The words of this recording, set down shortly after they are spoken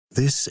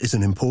This is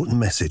an important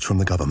message from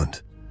the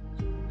government.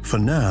 For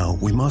now,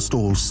 we must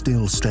all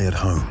still stay at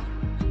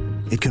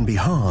home. It can be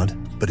hard,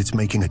 but it's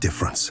making a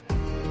difference.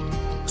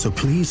 So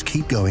please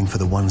keep going for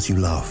the ones you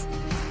love.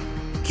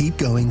 Keep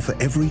going for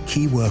every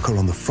key worker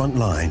on the front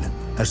line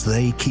as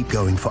they keep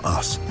going for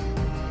us.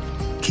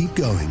 Keep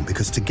going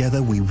because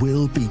together we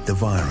will beat the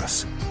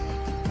virus.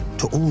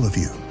 To all of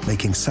you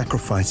making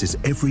sacrifices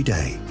every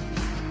day,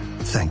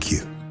 thank you.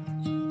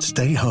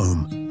 Stay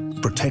home,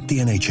 protect the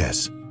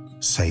NHS,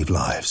 save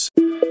lives.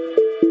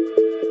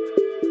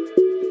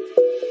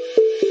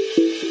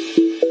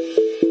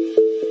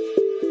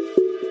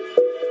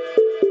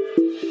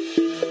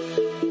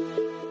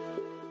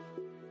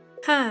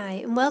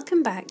 Hi, and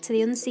welcome back to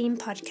the Unseen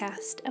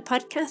Podcast, a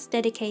podcast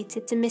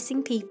dedicated to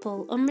missing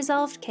people,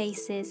 unresolved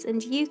cases,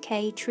 and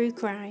UK true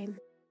crime.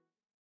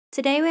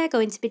 Today we are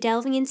going to be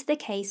delving into the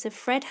case of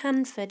Fred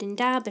Handford in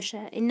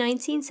Derbyshire in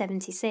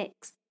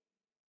 1976.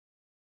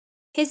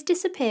 His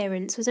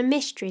disappearance was a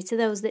mystery to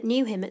those that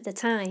knew him at the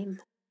time.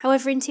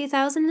 However, in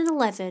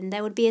 2011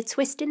 there would be a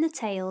twist in the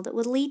tale that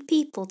would lead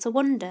people to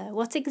wonder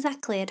what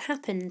exactly had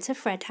happened to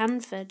Fred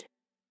Handford.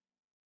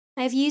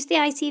 I have used the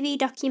ITV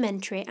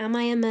documentary Am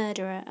I a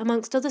Murderer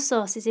amongst other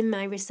sources in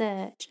my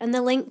research, and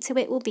the link to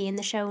it will be in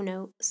the show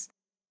notes.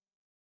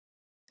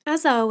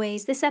 As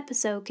always, this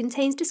episode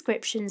contains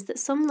descriptions that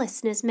some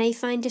listeners may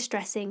find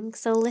distressing,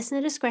 so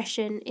listener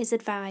discretion is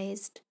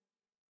advised.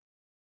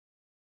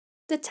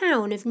 The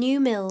town of New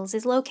Mills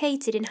is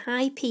located in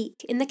High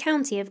Peak in the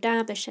county of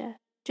Derbyshire,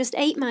 just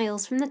 8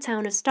 miles from the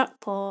town of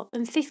Stockport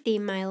and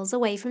 15 miles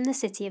away from the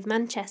city of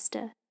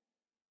Manchester.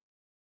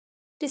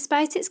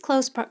 Despite its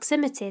close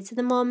proximity to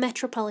the more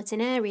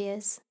metropolitan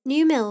areas,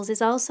 New Mills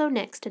is also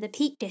next to the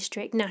Peak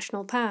District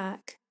National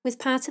Park, with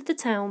part of the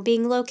town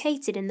being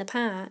located in the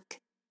park.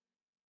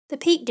 The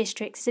Peak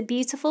District is a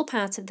beautiful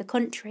part of the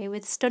country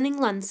with stunning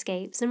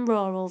landscapes and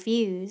rural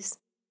views.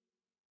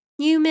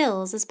 New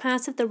Mills, as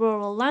part of the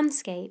rural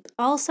landscape,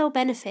 also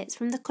benefits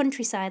from the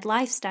countryside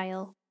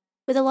lifestyle,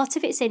 with a lot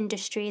of its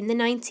industry in the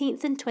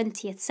 19th and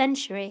 20th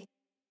century,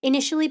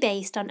 initially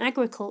based on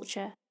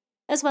agriculture,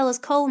 as well as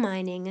coal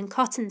mining and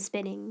cotton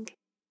spinning.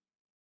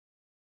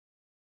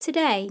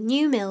 Today,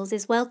 New Mills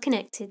is well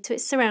connected to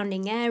its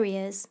surrounding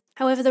areas,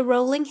 however the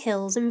rolling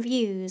hills and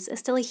views are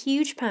still a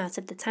huge part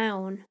of the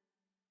town.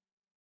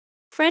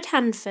 Fred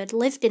Handford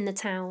lived in the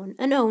town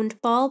and owned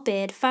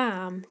Ballbeard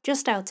Farm,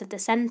 just out of the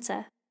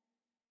centre.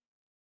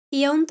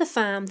 He owned the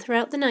farm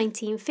throughout the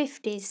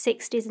 1950s,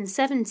 60s and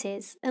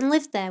 70s and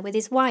lived there with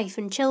his wife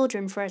and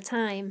children for a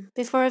time,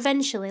 before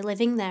eventually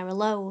living there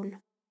alone.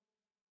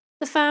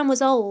 The farm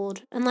was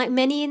old and, like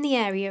many in the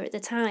area at the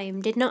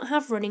time, did not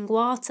have running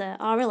water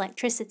or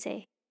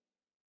electricity.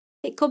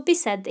 It could be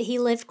said that he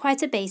lived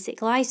quite a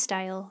basic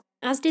lifestyle,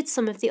 as did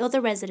some of the other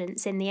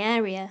residents in the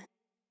area.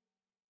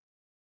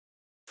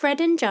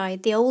 Fred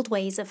enjoyed the old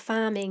ways of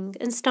farming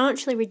and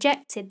staunchly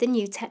rejected the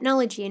new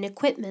technology and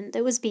equipment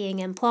that was being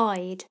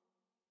employed.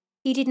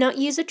 He did not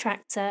use a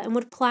tractor and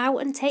would plough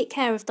and take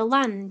care of the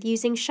land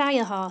using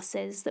shire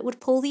horses that would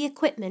pull the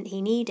equipment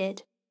he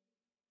needed.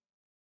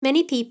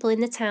 Many people in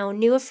the town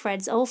knew of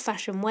Fred's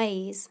old-fashioned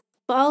ways,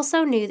 but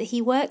also knew that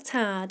he worked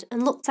hard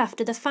and looked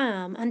after the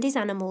farm and his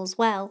animals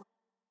well.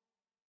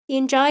 He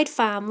enjoyed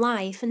farm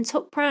life and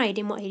took pride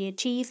in what he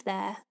achieved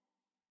there.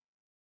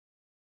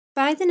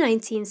 By the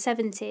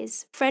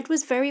 1970s, Fred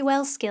was very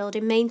well skilled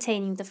in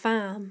maintaining the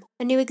farm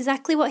and knew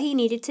exactly what he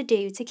needed to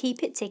do to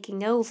keep it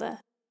ticking over.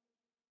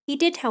 He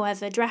did,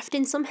 however, draft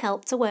in some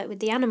help to work with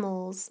the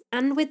animals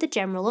and with the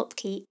general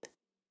upkeep.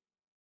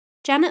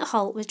 Janet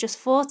Holt was just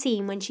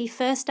 14 when she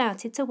first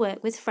started to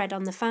work with Fred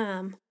on the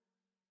farm.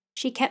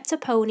 She kept a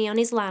pony on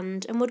his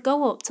land and would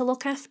go up to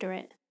look after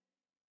it.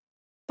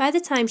 By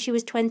the time she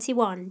was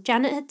 21,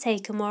 Janet had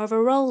taken more of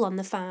a role on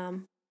the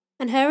farm,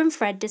 and her and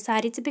Fred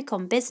decided to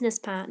become business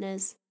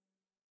partners,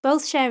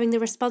 both sharing the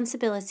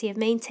responsibility of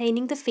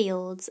maintaining the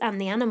fields and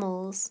the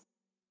animals.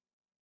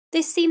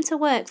 This seemed to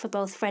work for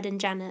both Fred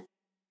and Janet,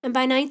 and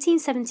by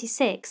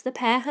 1976 the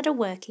pair had a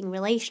working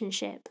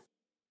relationship.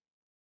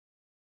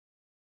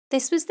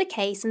 This was the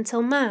case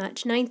until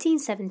March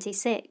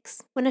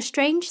 1976, when a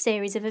strange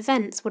series of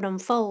events would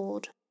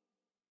unfold.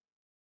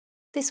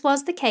 This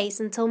was the case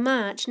until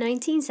March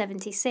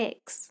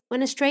 1976,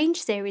 when a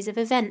strange series of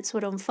events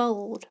would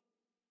unfold.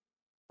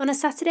 On a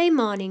Saturday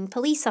morning,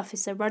 police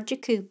officer Roger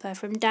Cooper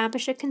from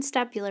Derbyshire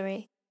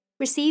Constabulary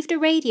received a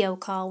radio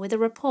call with a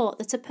report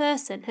that a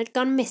person had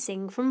gone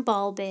missing from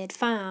Ballbeard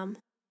Farm.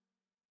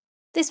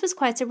 This was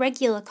quite a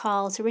regular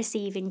call to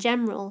receive in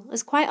general,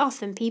 as quite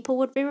often people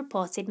would be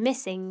reported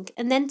missing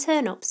and then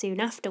turn up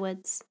soon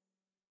afterwards.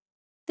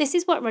 This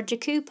is what Roger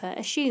Cooper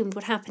assumed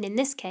would happen in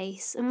this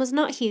case and was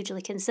not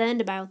hugely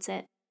concerned about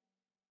it.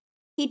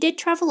 He did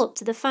travel up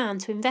to the farm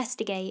to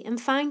investigate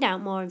and find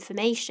out more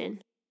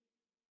information.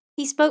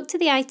 He spoke to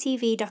the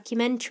ITV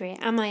documentary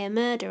Am I a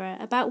Murderer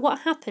about what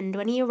happened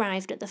when he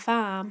arrived at the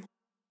farm.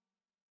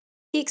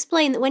 He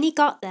explained that when he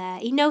got there,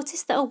 he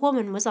noticed that a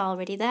woman was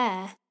already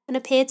there and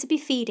appeared to be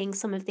feeding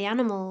some of the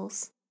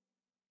animals.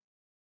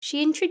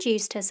 She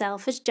introduced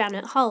herself as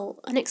Janet Holt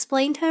and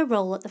explained her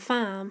role at the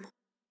farm.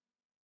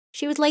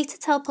 She would later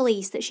tell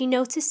police that she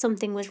noticed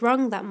something was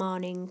wrong that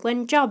morning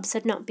when jobs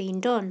had not been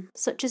done,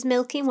 such as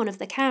milking one of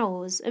the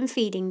cows and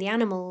feeding the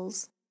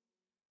animals.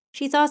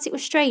 She thought it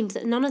was strange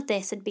that none of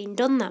this had been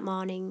done that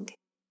morning.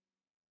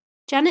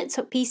 Janet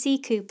took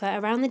PC Cooper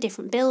around the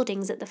different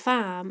buildings at the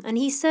farm and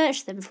he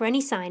searched them for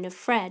any sign of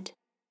Fred.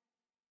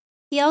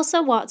 He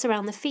also walked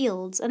around the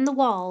fields and the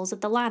walls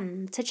of the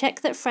land to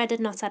check that Fred had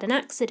not had an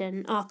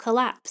accident or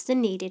collapsed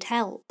and needed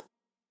help.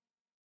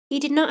 He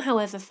did not,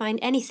 however, find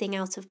anything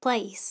out of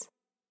place.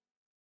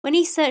 When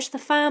he searched the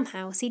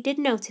farmhouse, he did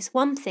notice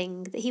one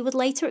thing that he would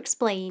later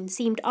explain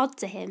seemed odd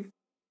to him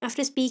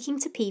after speaking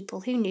to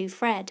people who knew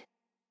Fred.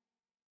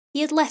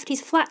 He had left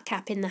his flat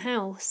cap in the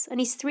house, and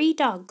his 3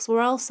 dogs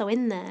were also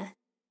in there,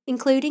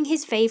 including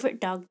his favourite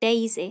dog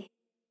Daisy.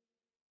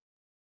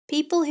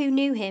 People who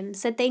knew him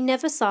said they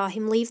never saw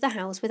him leave the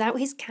house without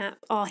his cap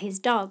or his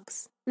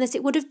dogs, and that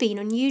it would have been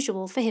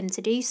unusual for him to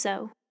do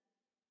so.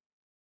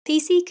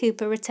 PC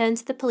Cooper returned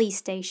to the police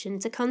station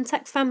to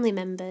contact family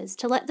members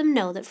to let them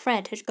know that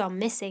Fred had gone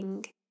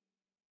missing.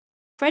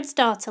 Fred's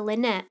daughter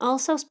Lynette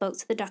also spoke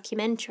to the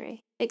documentary,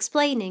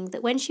 explaining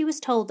that when she was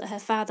told that her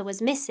father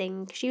was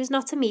missing, she was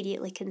not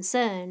immediately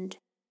concerned.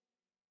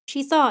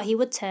 She thought he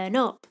would turn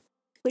up,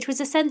 which was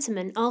a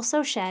sentiment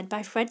also shared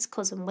by Fred's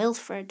cousin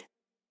Wilfred.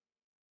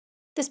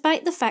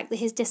 Despite the fact that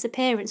his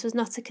disappearance was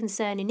not a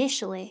concern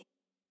initially,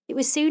 it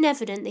was soon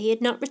evident that he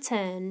had not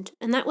returned,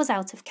 and that was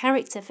out of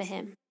character for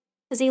him,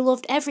 as he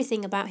loved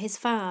everything about his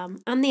farm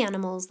and the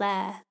animals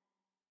there.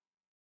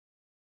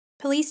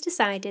 Police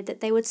decided that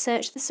they would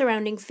search the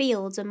surrounding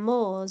fields and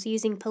moors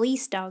using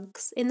police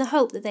dogs in the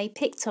hope that they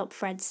picked up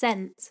Fred's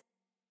scent.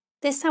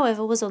 This,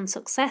 however, was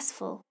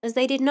unsuccessful, as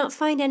they did not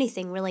find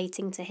anything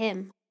relating to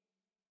him.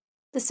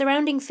 The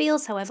surrounding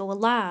fields, however, were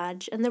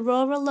large, and the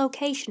rural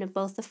location of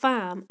both the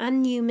farm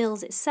and New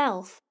Mills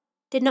itself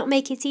did not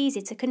make it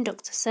easy to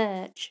conduct a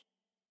search.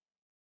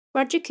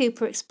 Roger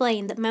Cooper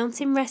explained that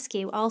Mountain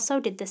Rescue also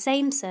did the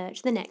same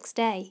search the next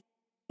day,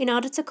 in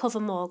order to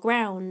cover more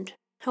ground.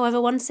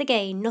 However, once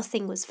again,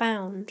 nothing was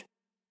found.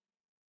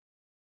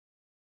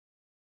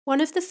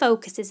 One of the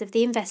focuses of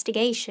the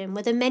investigation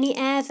were the many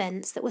air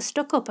vents that were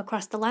stuck up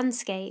across the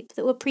landscape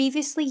that were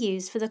previously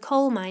used for the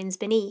coal mines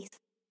beneath.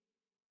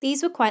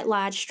 These were quite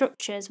large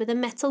structures with a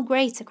metal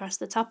grate across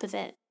the top of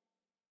it.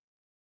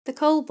 The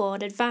coal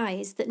board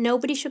advised that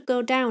nobody should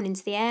go down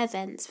into the air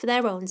vents for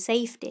their own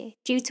safety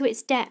due to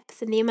its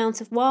depth and the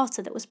amount of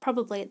water that was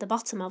probably at the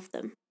bottom of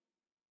them.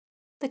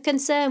 The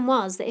concern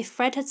was that if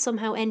Fred had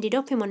somehow ended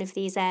up in one of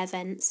these air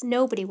vents,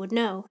 nobody would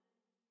know.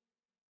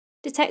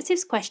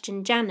 Detectives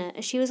questioned Janet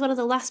as she was one of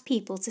the last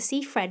people to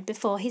see Fred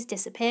before his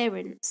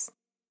disappearance.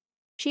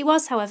 She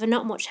was, however,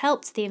 not much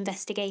help to the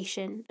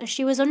investigation, as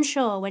she was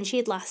unsure when she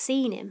had last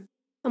seen him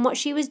and what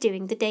she was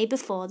doing the day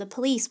before the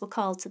police were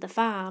called to the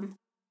farm.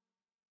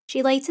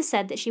 She later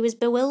said that she was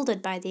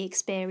bewildered by the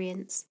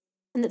experience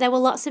and that there were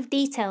lots of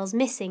details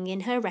missing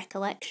in her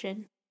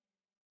recollection.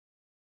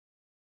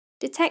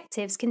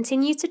 Detectives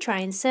continued to try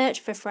and search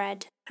for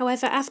Fred.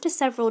 However, after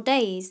several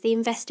days, the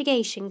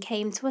investigation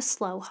came to a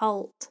slow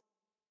halt.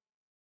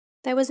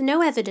 There was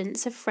no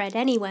evidence of Fred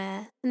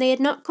anywhere, and they had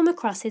not come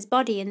across his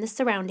body in the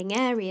surrounding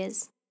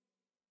areas.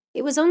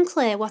 It was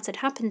unclear what had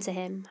happened to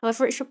him.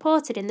 However, it's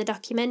reported in the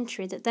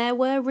documentary that there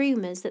were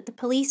rumours that the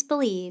police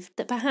believed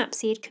that perhaps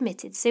he had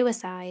committed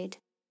suicide.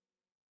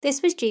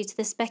 This was due to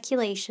the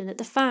speculation that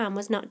the farm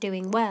was not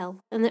doing well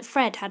and that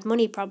Fred had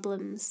money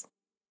problems.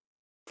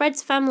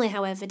 Fred's family,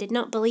 however, did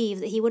not believe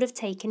that he would have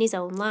taken his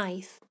own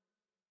life.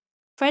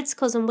 Fred's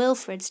cousin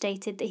Wilfred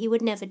stated that he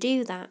would never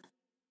do that,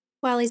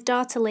 while his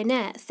daughter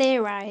Lynette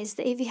theorised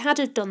that if he had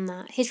have done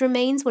that, his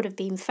remains would have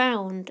been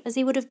found, as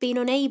he would have been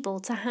unable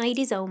to hide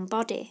his own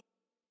body.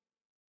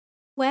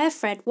 Where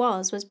Fred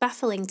was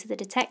baffling to the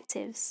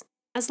detectives,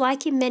 as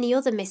like in many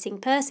other missing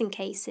person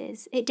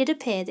cases, it did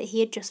appear that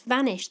he had just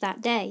vanished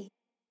that day,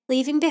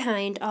 leaving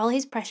behind all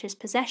his precious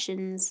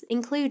possessions,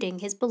 including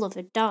his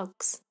beloved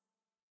dogs.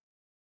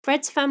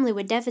 Fred's family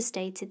were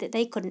devastated that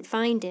they couldn't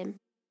find him,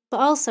 but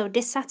also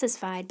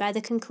dissatisfied by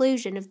the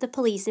conclusion of the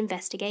police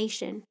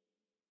investigation.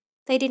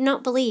 They did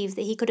not believe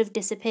that he could have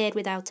disappeared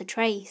without a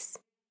trace,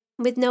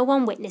 with no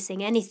one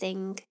witnessing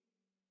anything.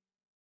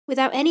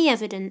 Without any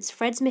evidence,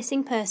 Fred's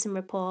missing person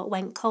report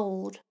went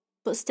cold,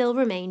 but still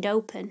remained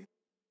open.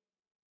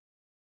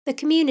 The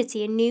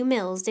community in New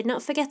Mills did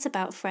not forget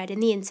about Fred in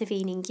the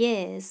intervening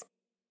years,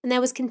 and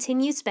there was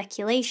continued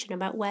speculation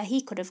about where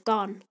he could have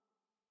gone.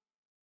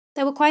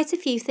 There were quite a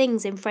few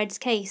things in Fred's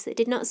case that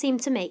did not seem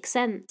to make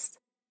sense,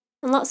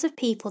 and lots of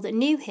people that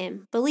knew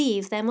him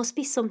believed there must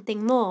be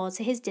something more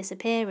to his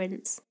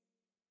disappearance.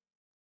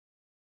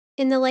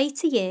 In the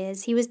later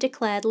years, he was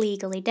declared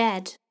legally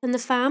dead, and the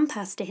farm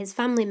passed to his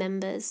family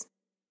members.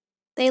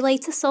 They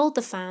later sold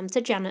the farm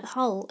to Janet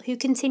Holt, who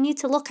continued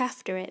to look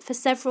after it for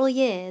several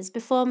years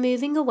before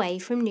moving away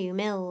from New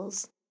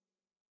Mills.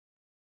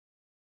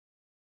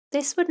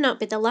 This would not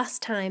be the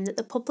last time that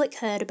the public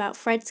heard about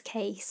Fred's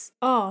case,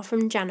 or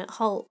from Janet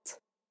Holt.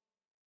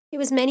 It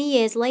was many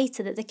years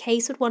later that the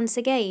case would once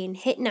again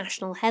hit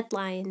national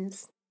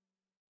headlines.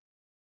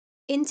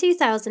 In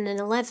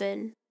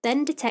 2011,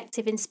 then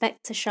Detective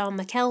Inspector Sean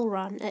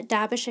McElron at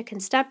Derbyshire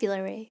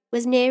Constabulary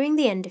was nearing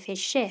the end of his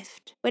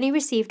shift when he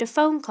received a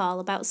phone call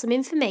about some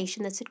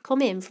information that had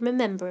come in from a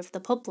member of the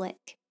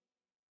public.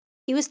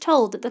 He was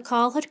told that the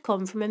call had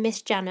come from a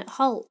Miss Janet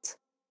Holt,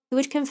 who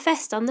had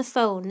confessed on the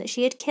phone that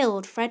she had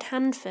killed Fred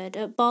Handford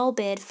at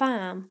Ballbeard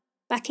Farm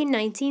back in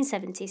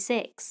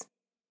 1976.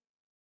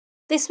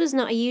 This was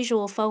not a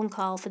usual phone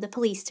call for the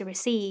police to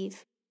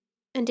receive,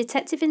 and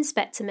Detective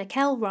Inspector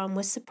McElron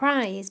was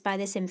surprised by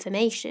this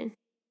information.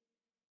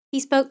 He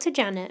spoke to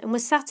Janet and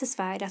was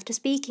satisfied after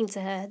speaking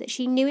to her that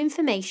she knew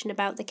information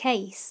about the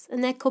case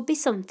and there could be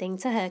something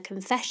to her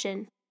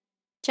confession.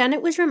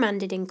 Janet was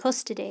remanded in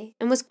custody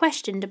and was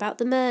questioned about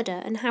the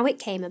murder and how it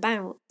came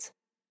about.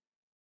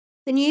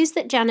 The news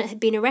that Janet had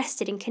been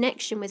arrested in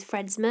connection with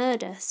Fred's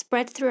murder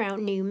spread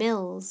throughout New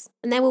Mills,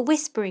 and there were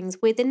whisperings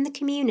within the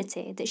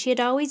community that she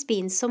had always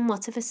been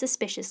somewhat of a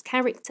suspicious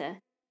character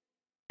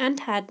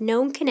and had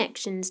known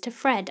connections to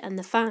Fred and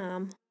the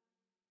farm.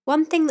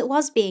 One thing that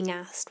was being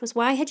asked was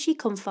why had she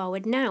come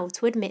forward now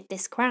to admit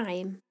this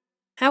crime?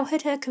 How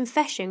had her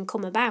confession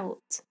come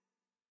about?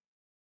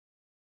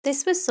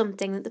 This was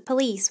something that the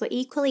police were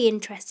equally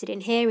interested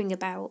in hearing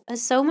about,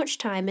 as so much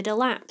time had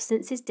elapsed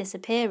since his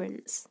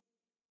disappearance.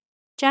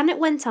 Janet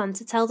went on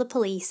to tell the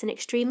police an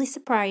extremely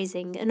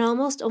surprising and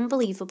almost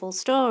unbelievable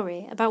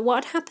story about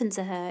what had happened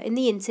to her in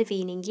the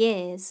intervening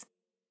years.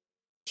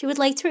 She would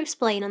later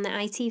explain on the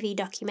ITV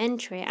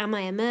documentary Am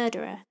I a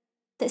Murderer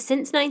that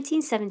since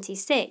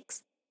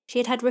 1976 she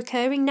had had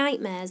recurring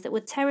nightmares that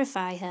would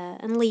terrify her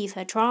and leave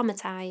her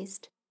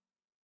traumatised.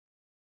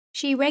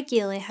 She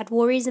regularly had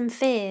worries and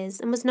fears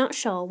and was not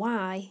sure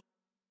why.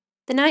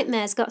 The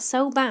nightmares got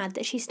so bad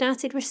that she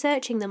started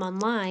researching them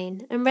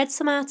online and read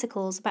some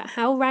articles about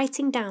how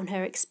writing down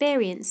her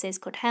experiences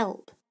could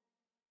help.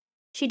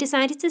 She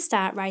decided to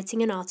start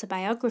writing an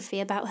autobiography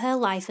about her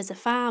life as a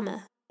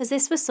farmer, as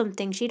this was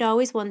something she'd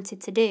always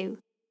wanted to do,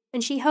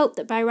 and she hoped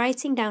that by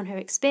writing down her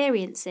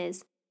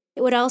experiences,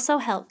 it would also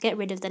help get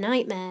rid of the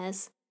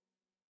nightmares.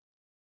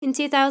 In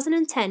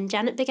 2010,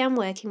 Janet began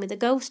working with a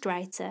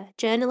ghostwriter,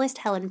 journalist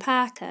Helen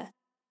Parker,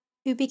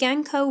 who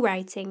began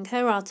co-writing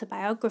her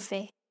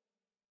autobiography.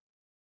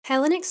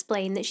 Helen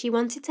explained that she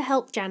wanted to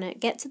help Janet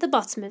get to the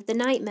bottom of the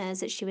nightmares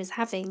that she was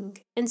having,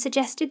 and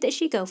suggested that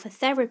she go for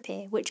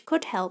therapy, which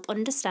could help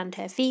understand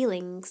her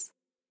feelings.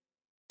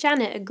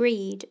 Janet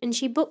agreed, and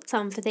she booked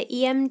on for the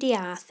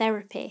EMDR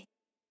therapy.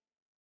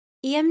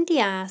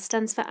 EMDR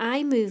stands for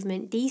Eye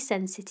Movement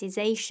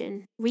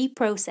Desensitization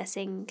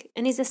Reprocessing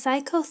and is a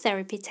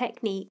psychotherapy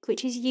technique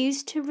which is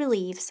used to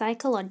relieve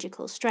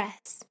psychological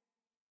stress.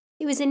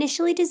 It was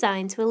initially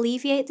designed to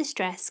alleviate the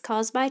stress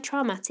caused by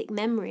traumatic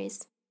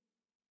memories.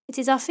 It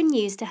is often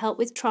used to help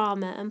with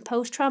trauma and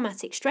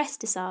post-traumatic stress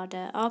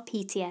disorder, or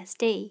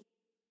PTSD.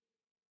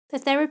 The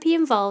therapy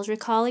involves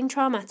recalling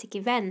traumatic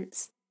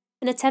events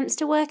and attempts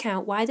to work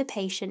out why the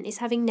patient is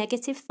having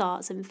negative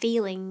thoughts and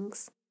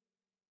feelings.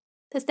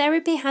 The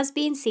therapy has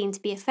been seen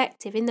to be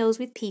effective in those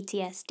with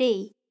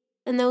PTSD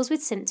and those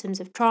with symptoms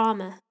of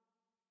trauma.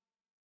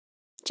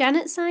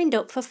 Janet signed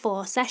up for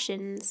 4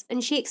 sessions,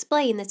 and she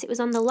explained that it was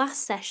on the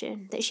last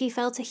session that she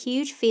felt a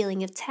huge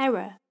feeling of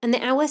terror, and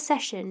the hour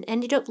session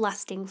ended up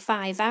lasting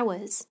 5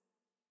 hours.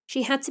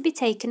 She had to be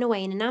taken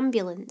away in an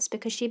ambulance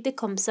because she'd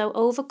become so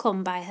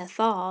overcome by her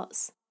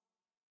thoughts.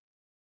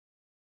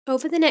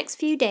 Over the next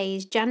few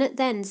days, Janet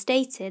then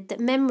stated that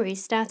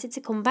memories started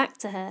to come back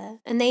to her,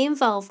 and they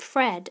involved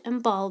Fred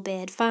and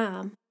Ballbeard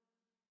Farm.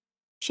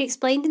 She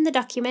explained in the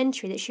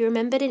documentary that she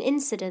remembered an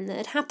incident that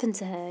had happened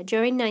to her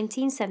during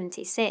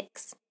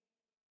 1976.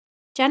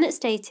 Janet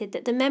stated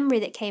that the memory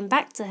that came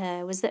back to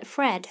her was that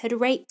Fred had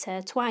raped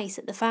her twice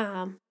at the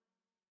farm.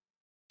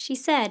 She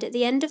said at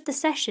the end of the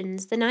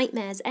sessions the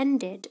nightmares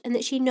ended and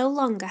that she no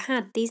longer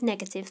had these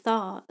negative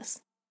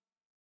thoughts.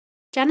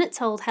 Janet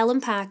told Helen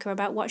Parker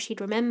about what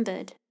she'd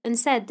remembered and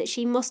said that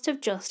she must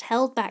have just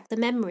held back the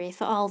memory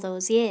for all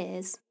those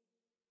years.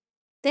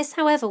 This,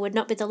 however, would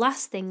not be the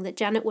last thing that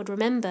Janet would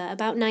remember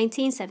about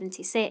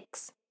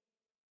 1976.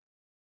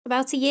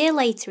 About a year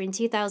later, in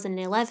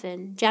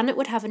 2011, Janet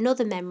would have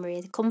another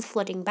memory come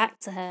flooding back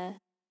to her.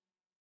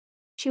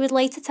 She would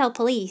later tell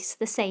police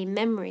the same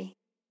memory.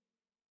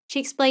 She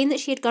explained that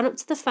she had gone up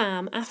to the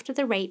farm after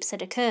the rapes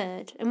had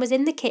occurred and was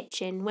in the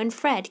kitchen when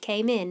Fred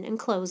came in and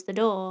closed the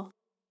door.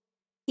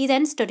 He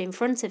then stood in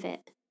front of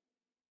it.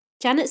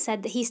 Janet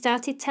said that he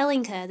started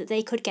telling her that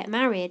they could get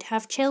married,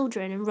 have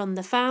children and run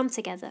the farm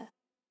together.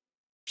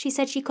 She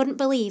said she couldn't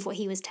believe what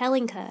he was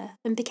telling her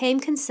and became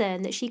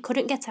concerned that she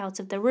couldn't get out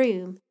of the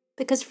room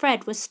because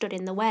Fred was stood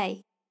in the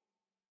way.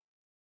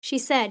 She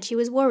said she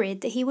was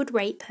worried that he would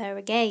rape her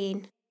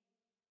again.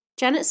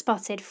 Janet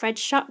spotted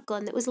Fred's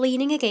shotgun that was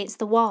leaning against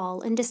the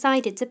wall and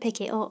decided to pick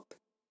it up.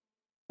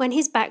 When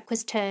his back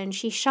was turned,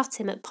 she shot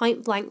him at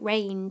point-blank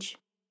range.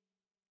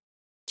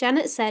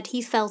 Janet said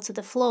he fell to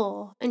the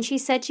floor, and she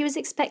said she was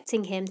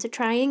expecting him to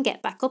try and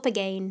get back up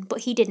again,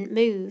 but he didn't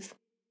move.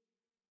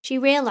 She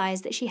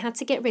realised that she had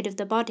to get rid of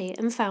the body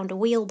and found a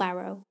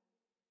wheelbarrow.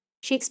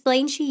 She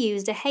explained she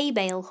used a hay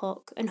bale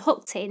hook and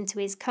hooked it into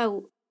his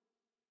coat.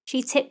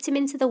 She tipped him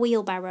into the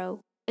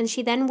wheelbarrow, and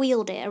she then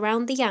wheeled it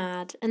around the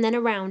yard and then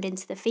around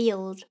into the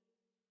field.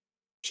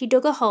 She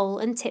dug a hole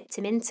and tipped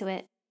him into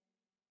it.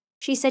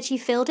 She said she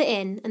filled it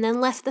in and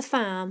then left the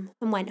farm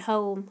and went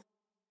home.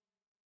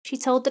 She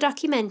told the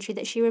documentary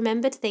that she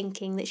remembered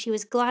thinking that she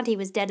was glad he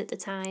was dead at the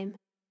time,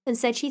 and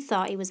said she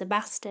thought he was a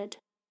bastard.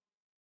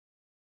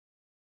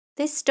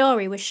 This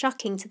story was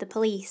shocking to the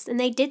police, and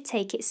they did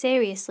take it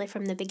seriously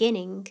from the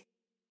beginning.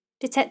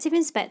 Detective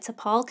Inspector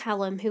Paul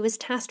Callum, who was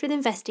tasked with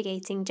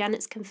investigating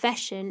Janet's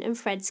confession and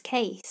Fred's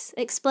case,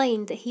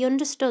 explained that he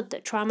understood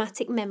that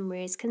traumatic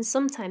memories can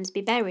sometimes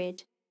be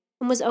buried,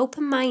 and was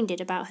open-minded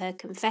about her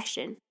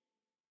confession.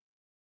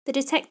 The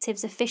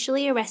detectives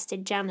officially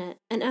arrested Janet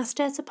and asked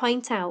her to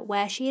point out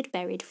where she had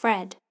buried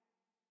Fred.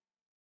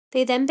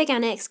 They then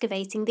began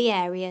excavating the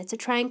area to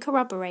try and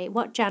corroborate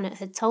what Janet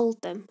had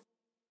told them.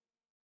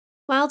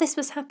 While this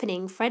was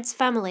happening, Fred's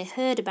family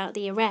heard about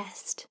the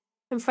arrest,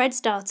 and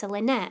Fred's daughter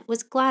Lynette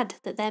was glad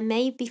that there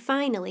may be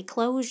finally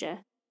closure,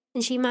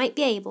 and she might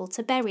be able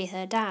to bury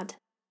her dad.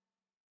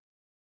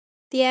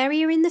 The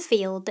area in the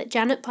field that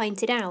Janet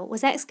pointed out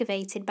was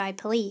excavated by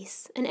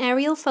police, and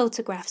aerial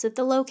photographs of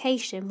the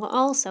location were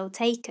also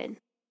taken.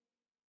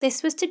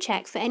 This was to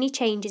check for any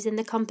changes in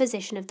the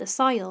composition of the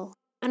soil,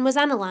 and was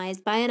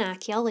analysed by an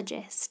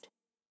archaeologist.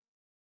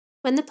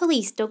 When the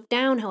police dug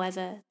down,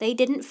 however, they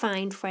didn't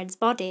find Fred's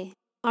body,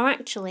 or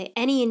actually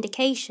any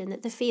indication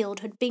that the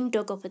field had been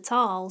dug up at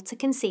all to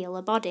conceal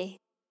a body.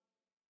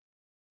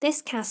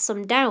 This cast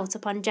some doubt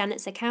upon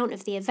Janet's account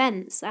of the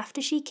events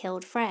after she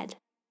killed Fred.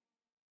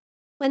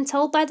 When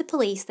told by the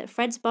police that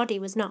Fred's body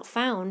was not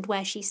found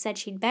where she said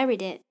she'd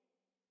buried it,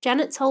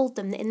 Janet told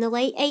them that in the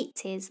late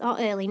 80s or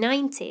early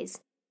 90s,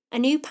 a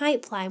new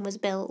pipeline was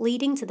built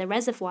leading to the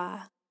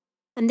reservoir,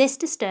 and this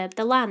disturbed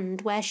the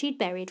land where she'd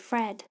buried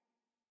Fred.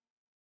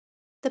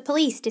 The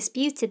police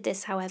disputed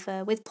this,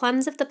 however, with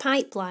plans of the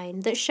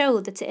pipeline that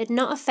showed that it had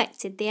not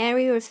affected the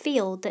area of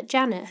field that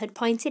Janet had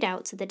pointed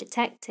out to the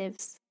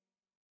detectives.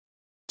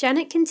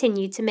 Janet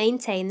continued to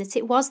maintain that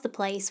it was the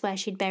place where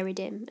she'd buried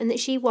him and that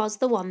she was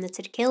the one that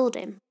had killed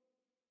him.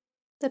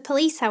 The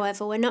police,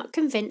 however, were not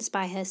convinced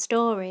by her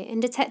story,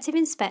 and Detective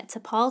Inspector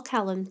Paul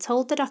Callum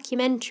told the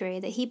documentary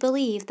that he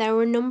believed there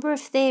were a number of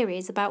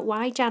theories about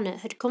why Janet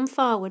had come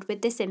forward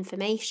with this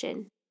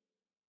information.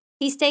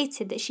 He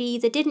stated that she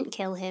either didn't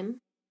kill him,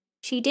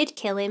 she did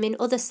kill him in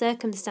other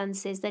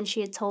circumstances than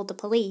she had told the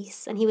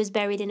police, and he was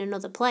buried in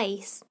another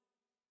place,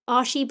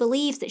 or she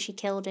believes that she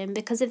killed him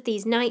because of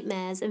these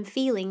nightmares and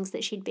feelings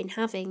that she'd been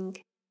having.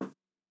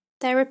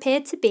 There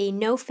appeared to be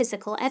no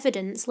physical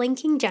evidence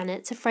linking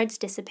Janet to Fred's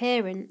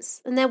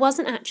disappearance, and there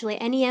wasn't actually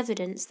any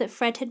evidence that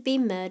Fred had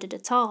been murdered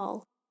at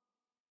all.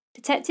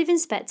 Detective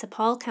Inspector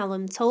Paul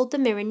Callum told the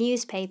Mirror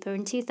newspaper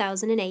in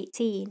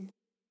 2018,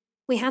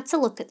 "We had to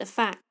look at the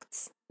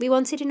facts. We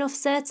wanted enough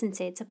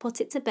certainty to put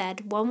it to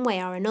bed one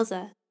way or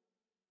another.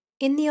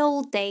 In the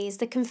old days,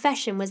 the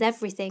confession was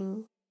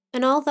everything,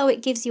 and although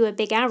it gives you a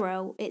big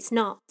arrow, it's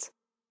not.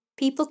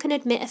 People can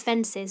admit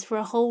offences for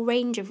a whole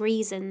range of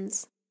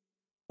reasons.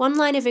 One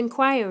line of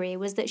inquiry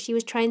was that she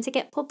was trying to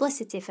get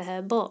publicity for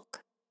her book.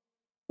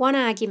 One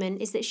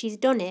argument is that she's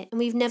done it and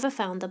we've never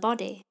found the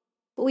body,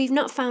 but we've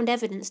not found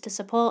evidence to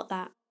support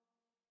that.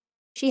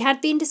 She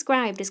had been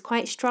described as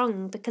quite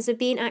strong because of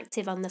being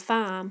active on the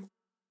farm,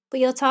 but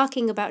you're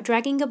talking about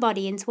dragging a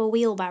body into a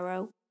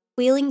wheelbarrow,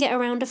 wheeling it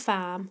around a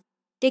farm,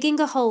 digging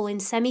a hole in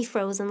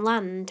semi-frozen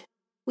land.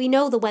 We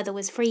know the weather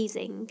was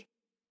freezing.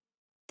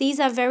 These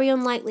are very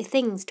unlikely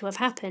things to have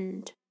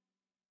happened.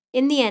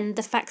 In the end,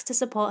 the facts to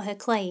support her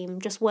claim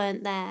just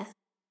weren't there."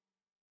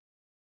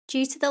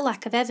 Due to the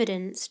lack of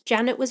evidence,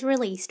 Janet was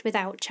released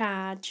without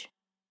charge.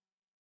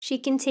 She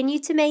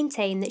continued to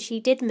maintain that she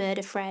did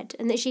murder Fred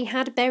and that she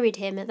had buried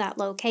him at that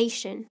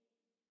location.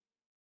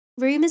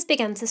 Rumours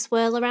began to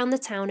swirl around the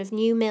town of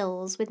New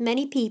Mills, with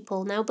many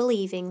people now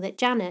believing that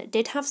Janet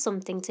did have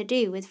something to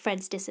do with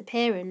Fred's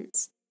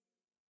disappearance.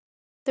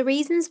 The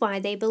reasons why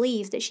they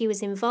believed that she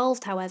was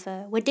involved,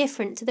 however, were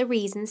different to the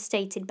reasons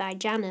stated by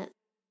Janet.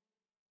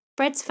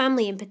 Fred's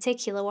family in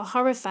particular were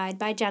horrified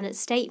by Janet's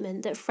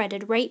statement that Fred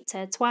had raped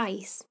her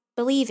twice,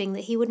 believing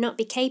that he would not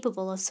be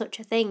capable of such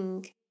a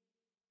thing.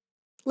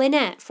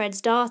 Lynette,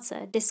 Fred's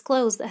daughter,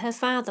 disclosed that her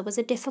father was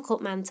a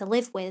difficult man to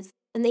live with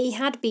and that he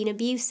had been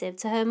abusive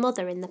to her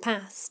mother in the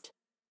past,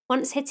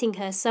 once hitting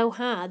her so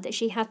hard that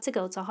she had to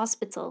go to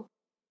hospital.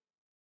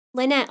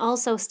 Lynette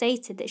also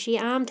stated that she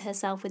armed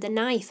herself with a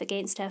knife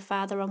against her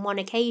father on one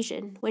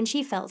occasion when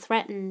she felt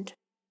threatened.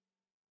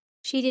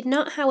 She did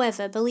not,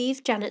 however,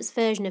 believe Janet's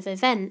version of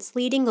events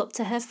leading up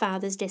to her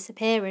father's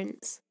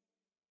disappearance.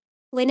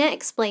 Lynette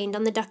explained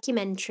on the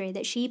documentary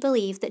that she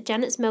believed that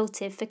Janet's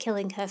motive for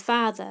killing her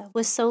father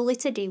was solely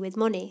to do with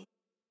money.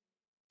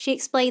 She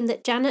explained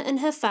that Janet and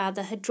her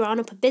father had drawn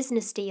up a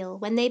business deal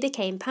when they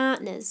became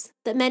partners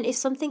that meant if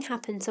something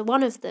happened to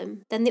one of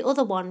them, then the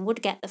other one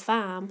would get the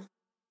farm.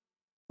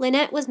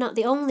 Lynette was not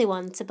the only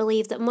one to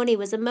believe that money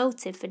was a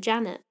motive for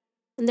Janet,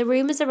 and the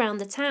rumours around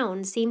the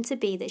town seemed to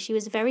be that she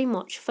was very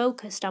much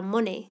focused on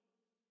money.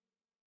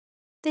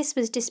 This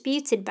was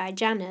disputed by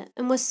Janet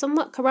and was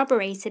somewhat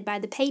corroborated by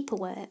the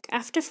paperwork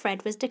after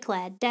Fred was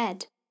declared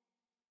dead.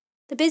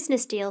 The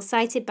business deal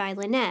cited by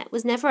Lynette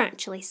was never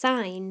actually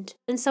signed,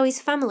 and so his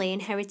family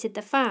inherited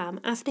the farm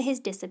after his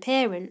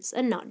disappearance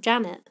and not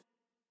Janet.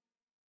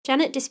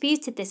 Janet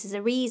disputed this as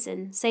a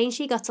reason, saying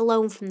she got a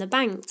loan from the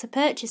bank to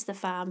purchase the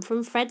farm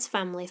from Fred's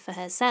family for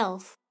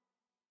herself.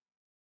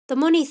 The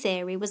money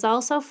theory was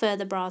also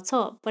further brought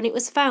up when it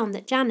was found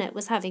that Janet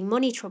was having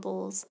money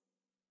troubles.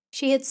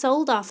 She had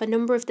sold off a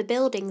number of the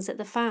buildings at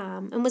the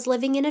farm and was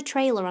living in a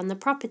trailer on the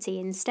property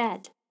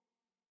instead.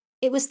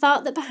 It was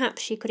thought that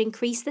perhaps she could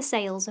increase the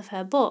sales of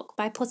her book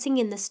by putting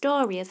in the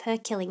story of her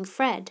killing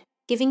Fred,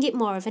 giving it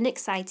more of an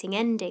exciting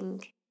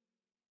ending.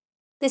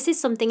 This is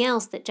something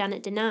else that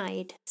Janet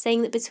denied,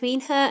 saying that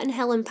between her and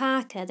Helen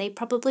Parker they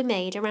probably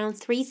made around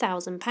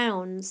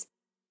 £3,000,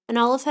 and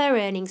all of her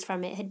earnings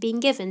from it had been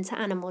given to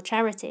animal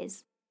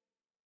charities.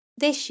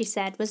 This, she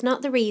said, was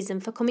not the reason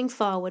for coming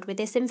forward with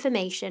this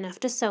information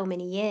after so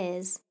many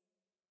years.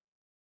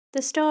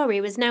 The story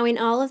was now in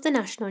all of the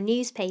national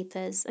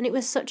newspapers, and it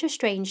was such a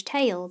strange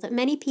tale that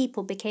many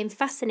people became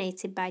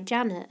fascinated by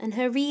Janet and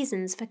her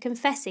reasons for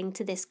confessing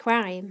to this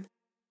crime.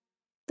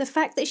 The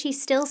fact that she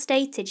still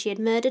stated she had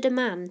murdered a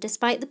man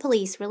despite the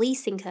police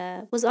releasing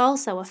her was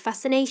also a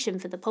fascination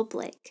for the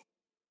public.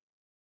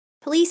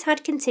 Police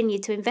had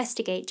continued to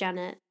investigate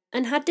Janet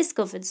and had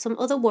discovered some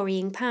other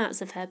worrying parts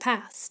of her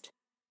past.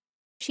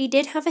 She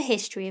did have a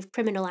history of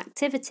criminal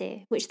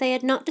activity, which they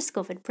had not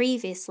discovered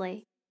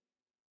previously.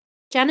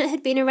 Janet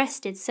had been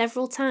arrested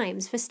several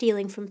times for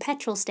stealing from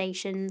petrol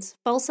stations,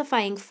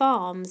 falsifying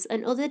forms,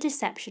 and other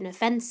deception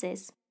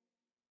offences.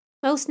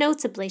 Most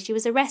notably, she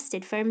was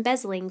arrested for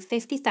embezzling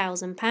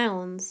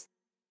 £50,000.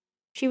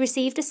 She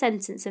received a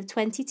sentence of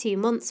 22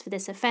 months for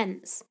this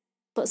offence,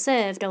 but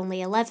served only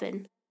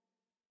 11.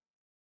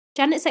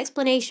 Janet's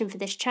explanation for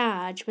this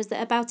charge was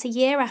that about a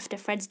year after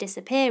Fred's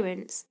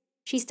disappearance,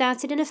 she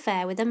started an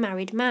affair with a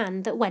married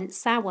man that went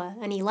sour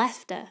and he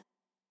left her.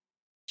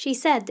 She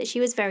said that she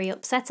was very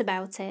upset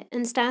about it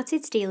and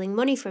started stealing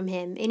money from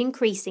him in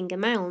increasing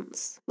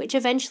amounts, which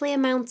eventually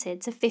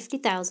amounted to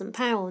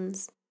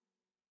 £50,000.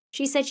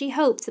 She said she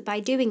hoped that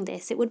by doing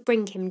this it would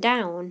bring him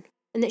down,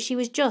 and that she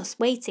was just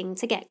waiting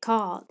to get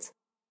caught.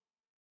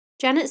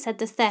 Janet said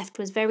the theft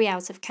was very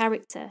out of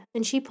character,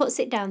 and she puts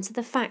it down to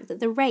the fact that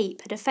the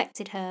rape had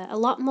affected her a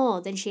lot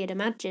more than she had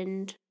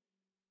imagined.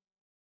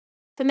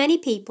 For many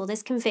people,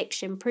 this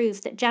conviction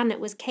proved that Janet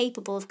was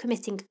capable of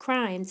committing a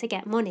crime to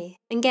get money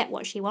and get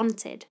what she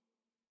wanted.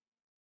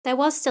 There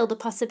was still the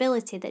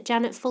possibility that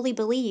Janet fully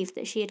believed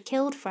that she had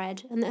killed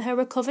Fred and that her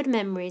recovered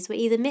memories were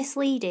either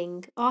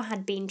misleading or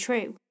had been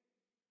true.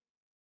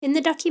 In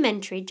the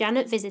documentary,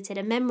 Janet visited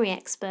a memory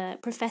expert,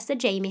 Professor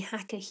Jamie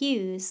Hacker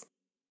Hughes,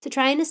 to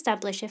try and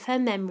establish if her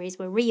memories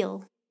were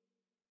real.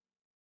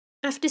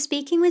 After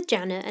speaking with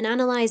Janet and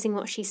analysing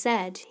what she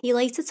said, he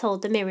later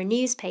told the Mirror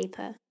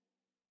newspaper,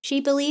 "She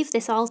believed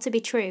this all to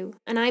be true,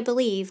 and I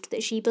believed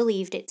that she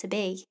believed it to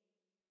be.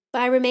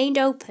 But I remained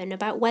open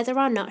about whether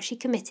or not she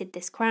committed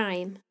this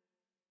crime."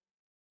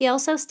 He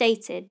also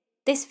stated,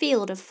 "This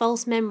field of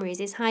false memories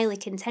is highly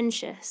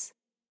contentious.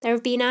 There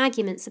have been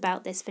arguments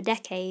about this for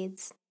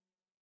decades."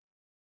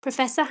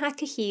 Professor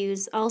Hacker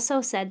Hughes also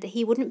said that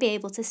he wouldn't be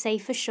able to say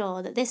for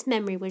sure that this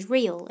memory was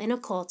real in a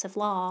court of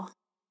law.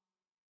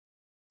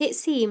 It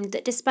seemed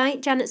that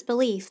despite Janet's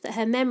belief that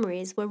her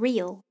memories were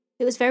real,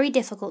 it was very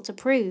difficult to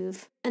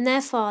prove, and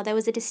therefore there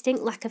was a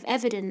distinct lack of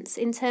evidence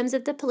in terms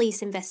of the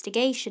police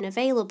investigation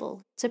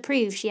available to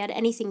prove she had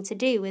anything to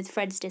do with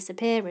Fred's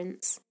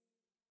disappearance.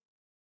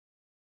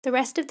 The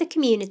rest of the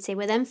community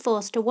were then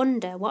forced to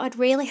wonder what had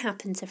really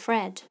happened to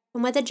Fred,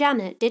 and whether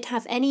Janet did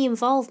have any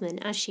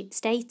involvement as she'd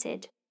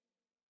stated.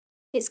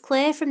 It's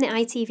clear from the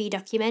ITV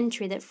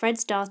documentary that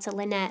Fred's daughter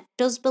Lynette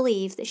does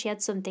believe that she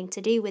had something to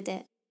do with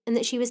it, and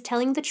that she was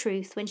telling the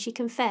truth when she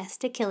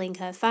confessed to killing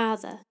her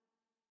father.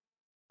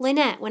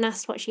 Lynette, when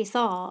asked what she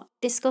thought,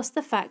 discussed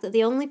the fact that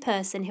the only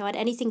person who had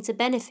anything to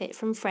benefit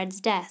from Fred's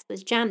death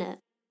was Janet,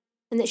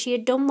 and that she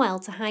had done well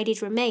to hide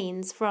his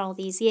remains for all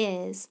these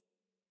years.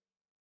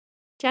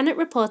 Janet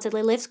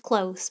reportedly lives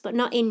close but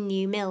not in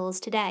New Mills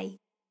today,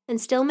 and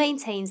still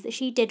maintains that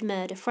she did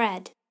murder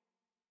Fred.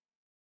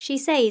 She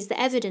says that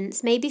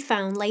evidence may be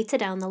found later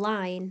down the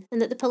line,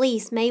 and that the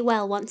police may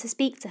well want to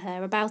speak to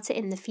her about it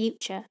in the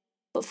future,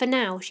 but for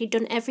now she'd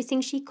done everything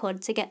she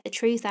could to get the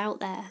truth out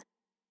there.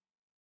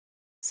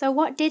 So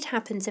what did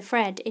happen to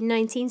Fred in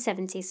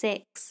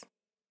 1976?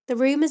 The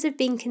rumours have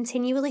been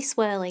continually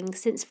swirling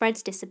since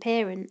Fred's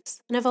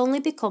disappearance, and have only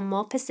become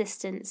more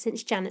persistent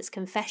since Janet's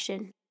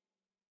confession.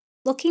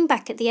 Looking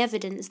back at the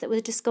evidence that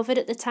was discovered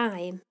at the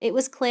time, it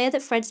was clear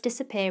that Fred's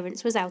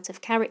disappearance was out of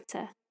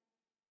character.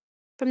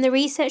 From the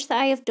research that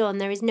I have done,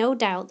 there is no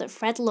doubt that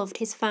Fred loved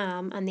his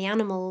farm and the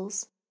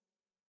animals.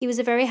 He was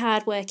a very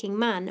hard-working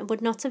man and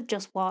would not have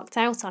just walked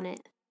out on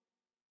it.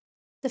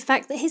 The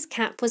fact that his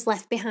cap was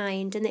left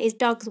behind and that his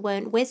dogs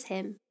weren't with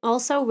him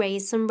also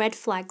raised some red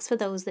flags for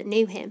those that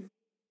knew him.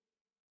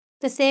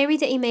 The theory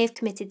that he may have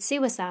committed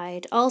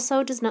suicide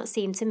also does not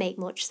seem to make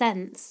much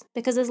sense,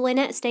 because as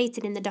Lynette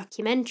stated in the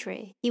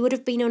documentary, he would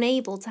have been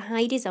unable to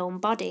hide his own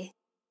body,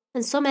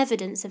 and some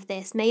evidence of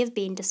this may have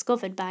been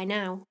discovered by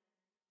now.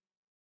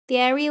 The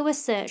area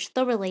was searched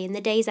thoroughly in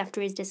the days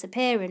after his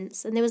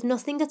disappearance, and there was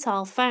nothing at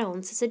all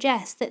found to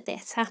suggest that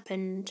this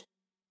happened.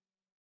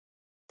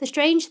 The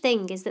strange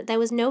thing is that there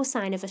was no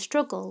sign of a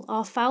struggle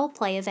or foul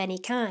play of any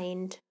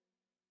kind.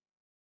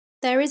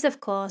 There is, of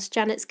course,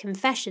 Janet's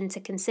confession to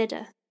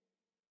consider.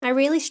 I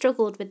really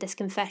struggled with this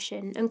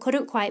confession and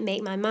couldn't quite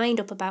make my mind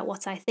up about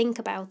what I think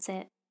about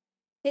it.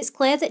 It's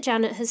clear that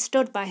Janet has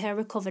stood by her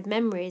recovered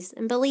memories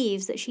and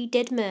believes that she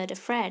did murder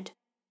Fred.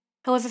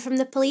 However, from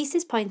the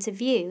police's point of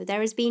view,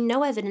 there has been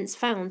no evidence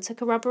found to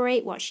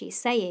corroborate what she's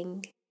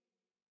saying.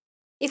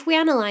 If we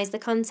analyse the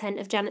content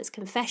of Janet's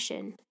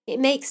confession, it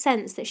makes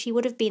sense that she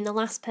would have been the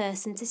last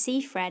person to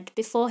see Fred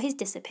before his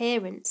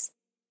disappearance,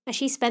 as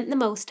she spent the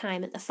most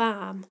time at the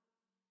farm.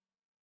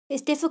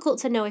 It's difficult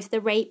to know if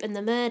the rape and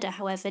the murder,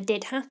 however,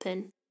 did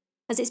happen,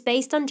 as it's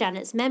based on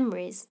Janet's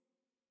memories,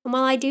 and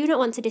while I do not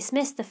want to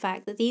dismiss the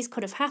fact that these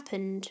could have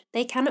happened,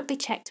 they cannot be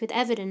checked with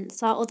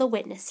evidence or other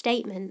witness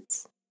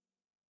statements.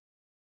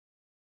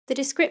 The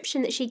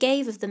description that she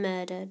gave of the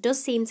murder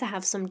does seem to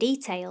have some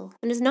detail,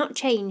 and has not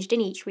changed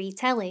in each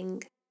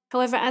retelling.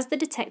 However, as the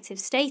detective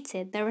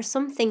stated, there are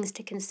some things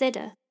to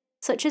consider,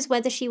 such as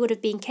whether she would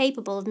have been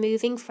capable of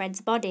moving Fred's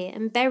body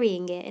and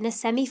burying it in a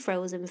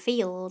semi-frozen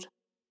field.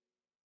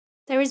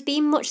 There has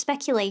been much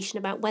speculation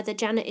about whether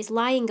Janet is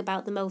lying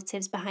about the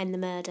motives behind the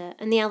murder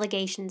and the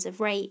allegations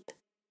of rape.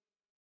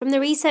 From the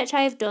research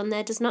I have done,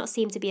 there does not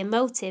seem to be a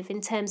motive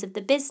in terms of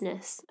the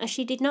business, as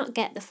she did not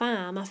get the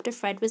farm after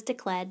Fred was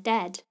declared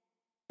dead,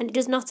 and it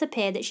does not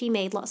appear that she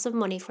made lots of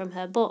money from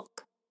her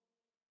book.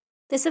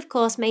 This, of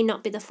course, may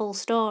not be the full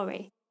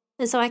story,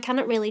 and so I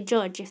cannot really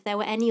judge if there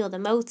were any other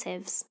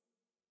motives.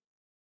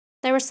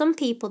 There are some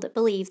people that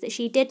believe that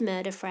she did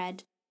murder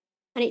Fred,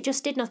 and it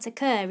just did not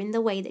occur in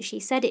the way that she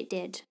said it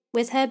did,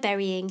 with her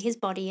burying his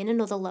body in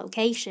another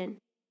location.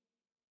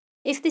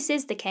 If this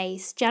is the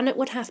case, Janet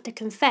would have to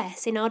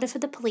confess in order for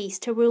the police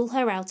to rule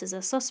her out as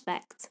a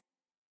suspect.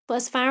 But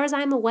as far as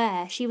I'm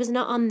aware, she was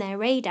not on their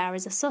radar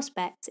as a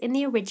suspect in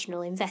the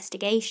original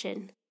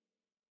investigation.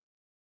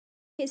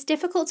 It's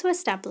difficult to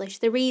establish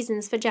the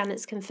reasons for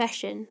Janet's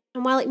confession,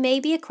 and while it may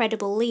be a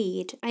credible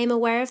lead, I am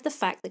aware of the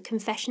fact that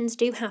confessions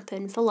do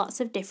happen for lots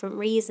of different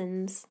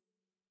reasons.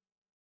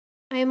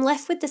 I am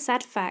left with the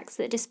sad facts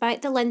that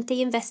despite the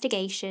lengthy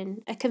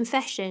investigation, a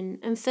confession,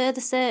 and further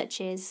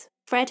searches,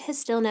 Fred has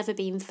still never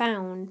been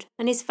found,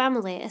 and his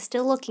family are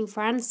still looking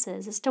for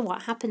answers as to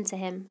what happened to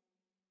him.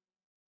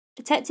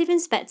 Detective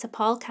Inspector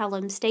Paul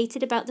Callum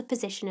stated about the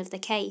position of the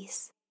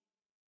case.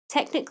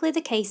 Technically,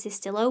 the case is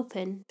still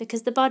open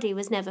because the body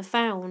was never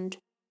found,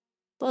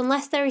 but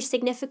unless there is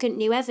significant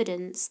new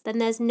evidence, then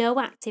there's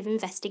no active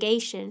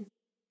investigation,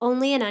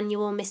 only an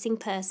annual missing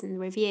person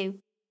review.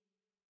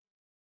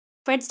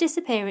 Fred's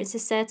disappearance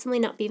has certainly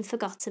not been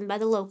forgotten by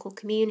the local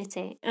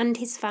community and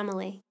his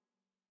family,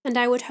 and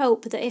I would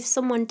hope that if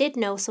someone did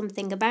know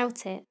something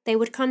about it, they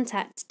would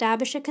contact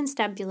Derbyshire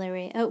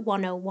Constabulary at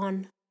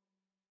 101.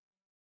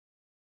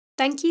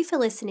 Thank you for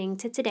listening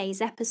to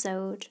today's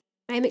episode.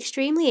 I am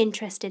extremely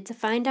interested to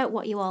find out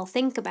what you all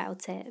think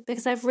about it,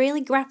 because I've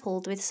really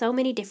grappled with so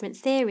many different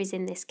theories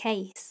in this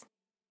case.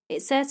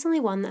 It's certainly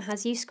one that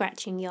has you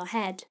scratching your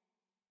head.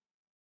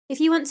 If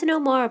you want to know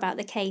more about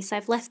the case,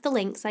 I've left the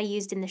links I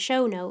used in the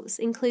show notes,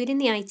 including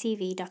the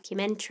ITV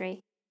documentary.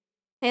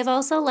 I have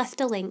also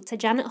left a link to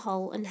Janet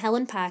Hull and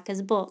Helen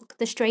Parker's book,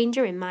 The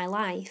Stranger in My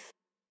Life,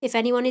 if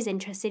anyone is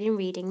interested in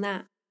reading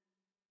that.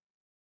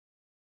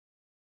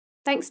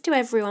 Thanks to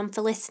everyone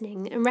for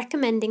listening and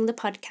recommending the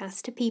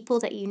podcast to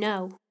people that you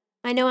know.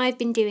 I know I've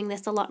been doing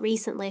this a lot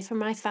recently for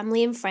my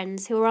family and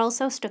friends who are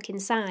also stuck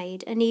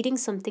inside and needing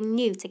something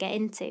new to get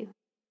into.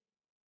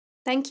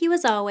 Thank you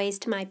as always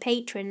to my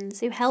patrons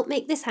who help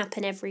make this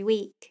happen every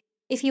week.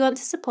 If you want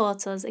to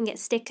support us and get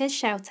stickers,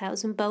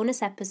 shoutouts and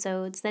bonus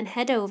episodes, then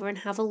head over and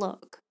have a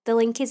look. The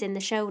link is in the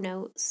show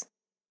notes.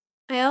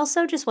 I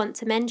also just want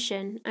to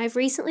mention, I've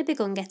recently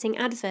begun getting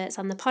adverts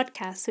on the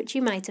podcast, which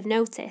you might have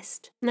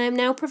noticed, and I am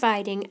now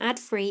providing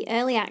ad-free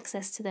early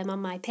access to them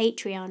on my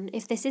Patreon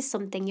if this is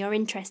something you're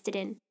interested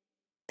in.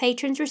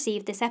 Patrons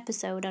received this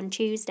episode on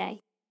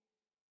Tuesday.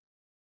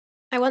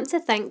 I want to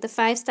thank the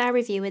 5-star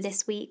reviewer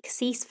this week,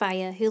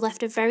 Ceasefire, who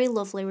left a very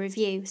lovely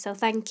review, so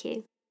thank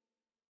you.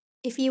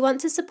 If you want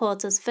to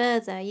support us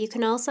further, you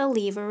can also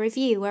leave a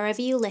review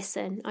wherever you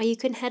listen, or you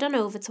can head on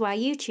over to our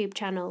YouTube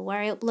channel where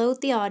I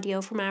upload the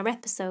audio from our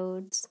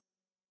episodes.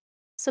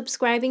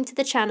 Subscribing to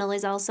the channel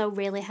is also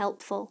really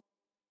helpful.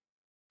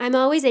 I'm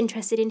always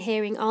interested in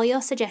hearing all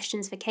your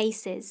suggestions for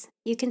cases.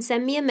 You can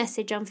send me a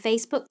message on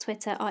Facebook,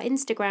 Twitter or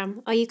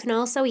Instagram, or you can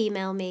also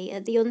email me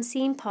at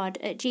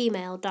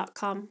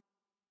theunseenpod@gmail.com.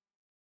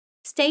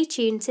 Stay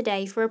tuned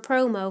today for a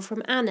promo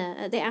from Anna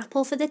at the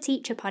Apple for the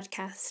Teacher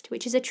podcast,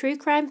 which is a true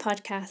crime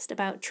podcast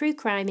about true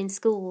crime in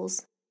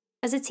schools.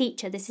 As a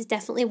teacher, this is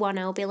definitely one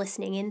I'll be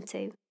listening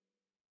into.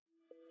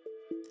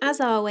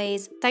 As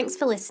always, thanks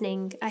for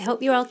listening. I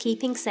hope you're all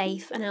keeping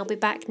safe, and I'll be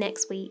back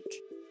next week.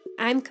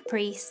 I'm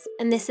Caprice,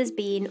 and this has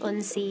been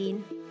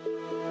Unseen.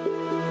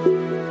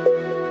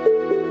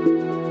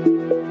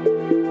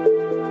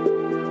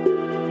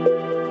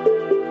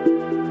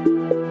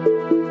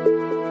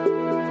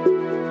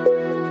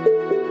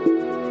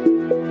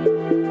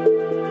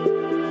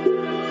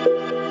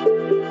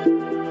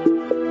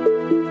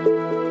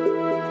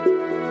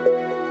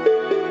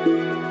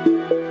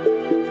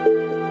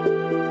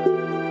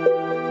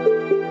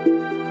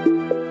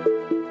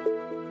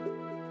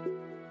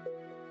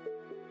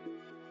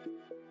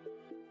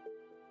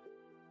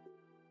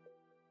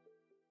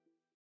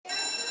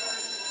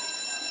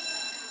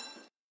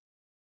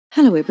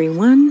 Hello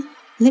everyone,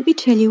 let me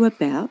tell you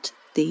about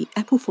the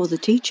Apple for the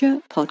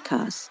Teacher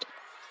podcast.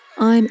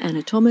 I'm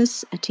Anna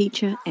Thomas, a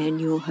teacher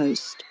and your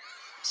host.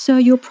 So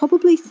you're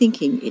probably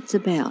thinking it's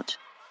about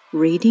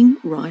reading,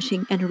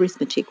 writing and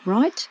arithmetic,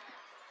 right?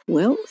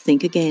 Well,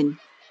 think again.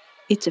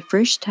 It's a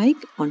fresh take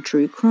on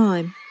true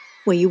crime,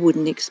 where you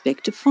wouldn't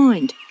expect to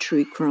find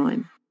true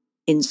crime.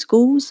 In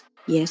schools,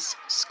 yes,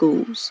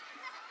 schools.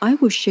 I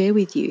will share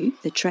with you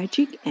the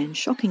tragic and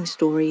shocking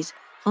stories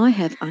I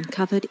have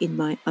uncovered in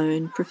my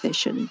own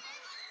profession.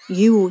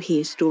 You will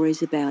hear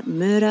stories about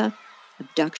murder, abduction,